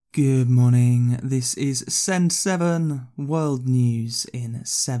Good morning, this is Send 7 World News in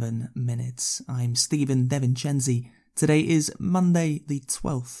 7 minutes. I'm Stephen DeVincenzi. Today is Monday, the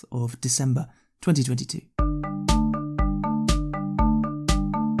 12th of December, 2022.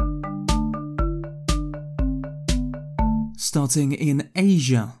 Starting in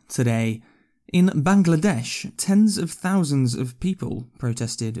Asia today. In Bangladesh, tens of thousands of people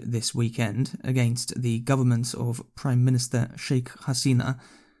protested this weekend against the government of Prime Minister Sheikh Hasina.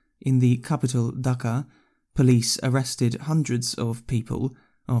 In the capital Dhaka, police arrested hundreds of people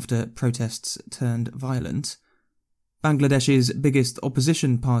after protests turned violent. Bangladesh's biggest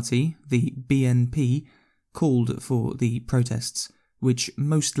opposition party, the BNP, called for the protests, which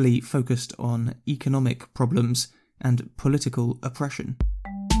mostly focused on economic problems and political oppression.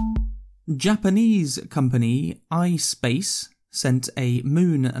 Japanese company iSpace sent a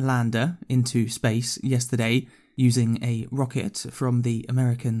moon lander into space yesterday using a rocket from the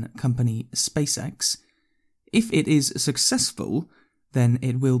American company SpaceX. If it is successful, then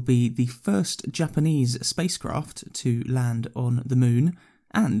it will be the first Japanese spacecraft to land on the moon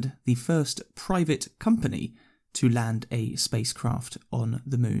and the first private company to land a spacecraft on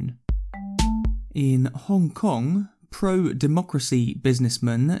the moon. In Hong Kong, pro-democracy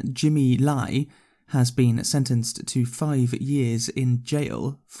businessman Jimmy Lai has been sentenced to 5 years in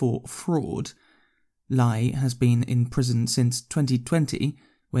jail for fraud. Lai has been in prison since 2020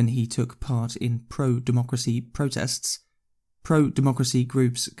 when he took part in pro-democracy protests. Pro-democracy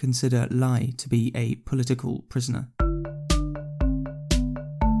groups consider Lai to be a political prisoner.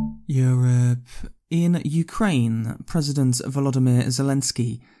 Europe. In Ukraine, President Volodymyr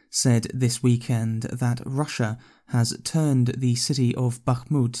Zelensky said this weekend that Russia has turned the city of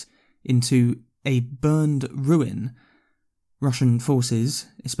Bakhmut into a burned ruin. Russian forces,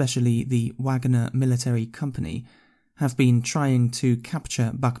 especially the Wagner military company, have been trying to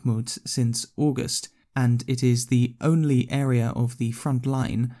capture Bakhmut since August, and it is the only area of the front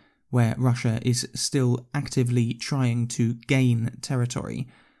line where Russia is still actively trying to gain territory.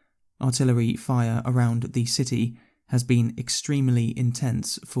 Artillery fire around the city has been extremely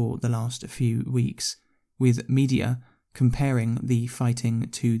intense for the last few weeks, with media comparing the fighting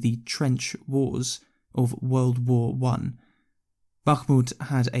to the trench wars of World War I. Bakhmut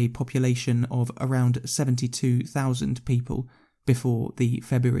had a population of around 72,000 people before the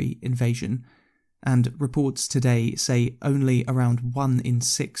February invasion, and reports today say only around 1 in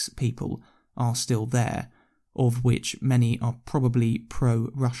 6 people are still there, of which many are probably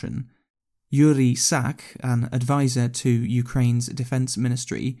pro-Russian. Yuri Sak, an advisor to Ukraine's defense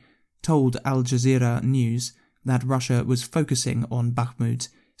ministry, told Al Jazeera News that Russia was focusing on Bakhmut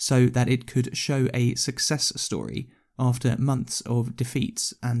so that it could show a success story after months of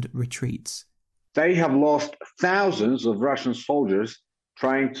defeats and retreats. They have lost thousands of Russian soldiers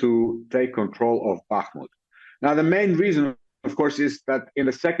trying to take control of Bakhmut. Now, the main reason, of course, is that in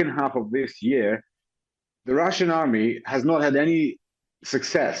the second half of this year, the Russian army has not had any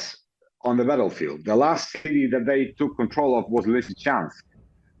success on the battlefield. The last city that they took control of was Lysychansk,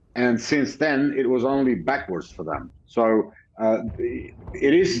 and since then, it was only backwards for them. So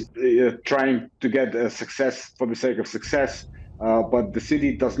it is trying to get a success for the sake of success, but the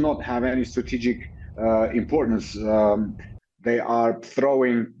city does not have any strategic importance. They are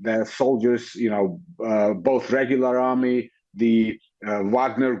throwing their soldiers, both regular army, the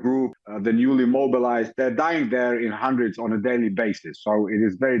Wagner group, the newly mobilized, they're dying there in hundreds on a daily basis. So it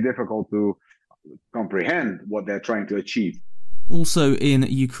is very difficult to comprehend what they're trying to achieve. Also in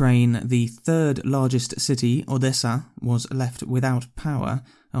Ukraine, the third largest city, Odessa, was left without power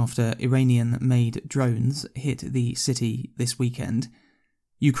after Iranian-made drones hit the city this weekend.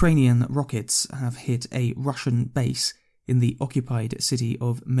 Ukrainian rockets have hit a Russian base in the occupied city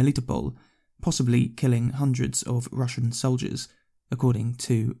of Melitopol, possibly killing hundreds of Russian soldiers, according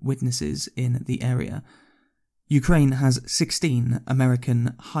to witnesses in the area. Ukraine has 16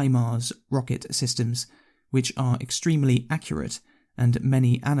 American HIMARS rocket systems, which are extremely accurate and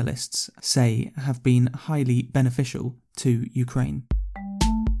many analysts say have been highly beneficial to Ukraine.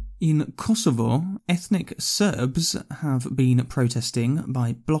 In Kosovo, ethnic Serbs have been protesting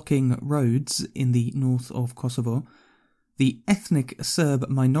by blocking roads in the north of Kosovo. The ethnic Serb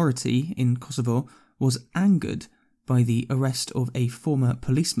minority in Kosovo was angered by the arrest of a former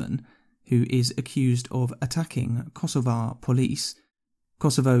policeman who is accused of attacking Kosovar police.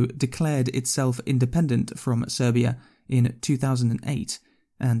 Kosovo declared itself independent from Serbia in 2008,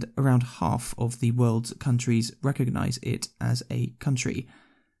 and around half of the world's countries recognise it as a country.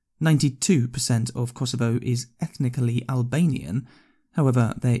 92% of Kosovo is ethnically Albanian.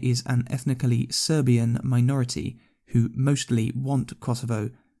 However, there is an ethnically Serbian minority who mostly want Kosovo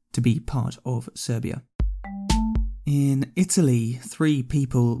to be part of Serbia. In Italy, 3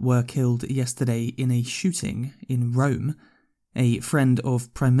 people were killed yesterday in a shooting in Rome. A friend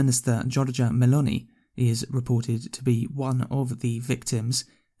of Prime Minister Giorgia Meloni is reported to be one of the victims,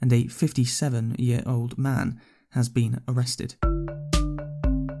 and a 57-year-old man has been arrested.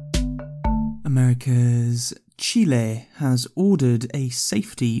 America's Chile has ordered a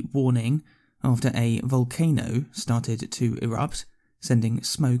safety warning after a volcano started to erupt, sending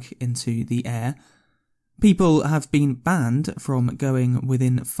smoke into the air. People have been banned from going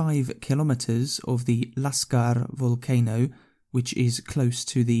within 5 kilometers of the Lascar volcano, which is close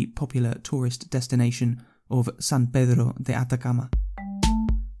to the popular tourist destination of San Pedro de Atacama.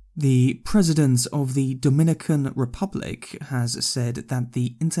 The President of the Dominican Republic has said that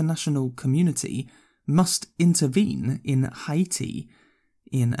the international community must intervene in Haiti.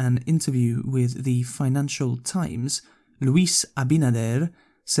 In an interview with the Financial Times, Luis Abinader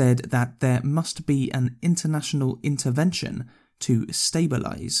said that there must be an international intervention to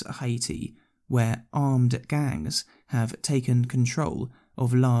stabilize Haiti, where armed gangs have taken control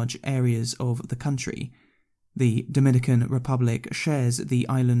of large areas of the country. The Dominican Republic shares the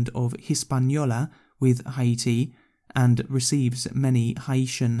island of Hispaniola with Haiti and receives many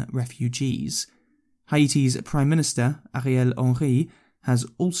Haitian refugees. Haiti's Prime Minister, Ariel Henry, has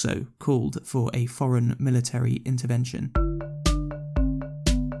also called for a foreign military intervention.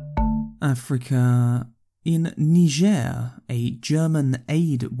 Africa. In Niger, a German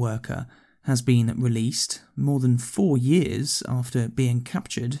aid worker has been released more than 4 years after being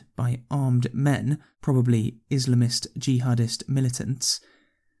captured by armed men, probably Islamist jihadist militants.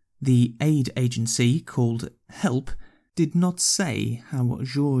 The aid agency, called HELP, did not say how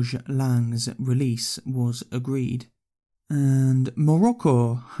Georges Lang's release was agreed. And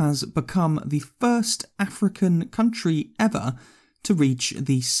Morocco has become the first African country ever to reach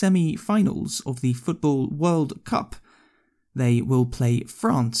the semi-finals of the Football World Cup. They will play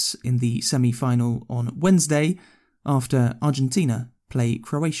France in the semi-final on Wednesday, after Argentina play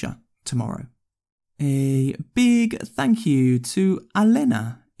Croatia tomorrow. A big thank you to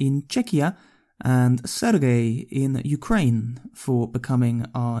Alena in Czechia and Sergei in Ukraine for becoming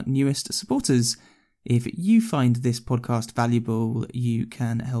our newest supporters. If you find this podcast valuable, you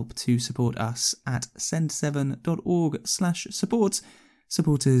can help to support us at send7.org/support.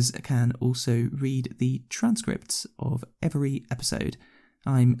 Supporters can also read the transcripts of every episode.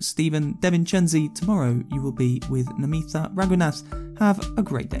 I'm Stephen De Vincenzi. Tomorrow you will be with Namitha Raghunath. Have a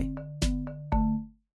great day.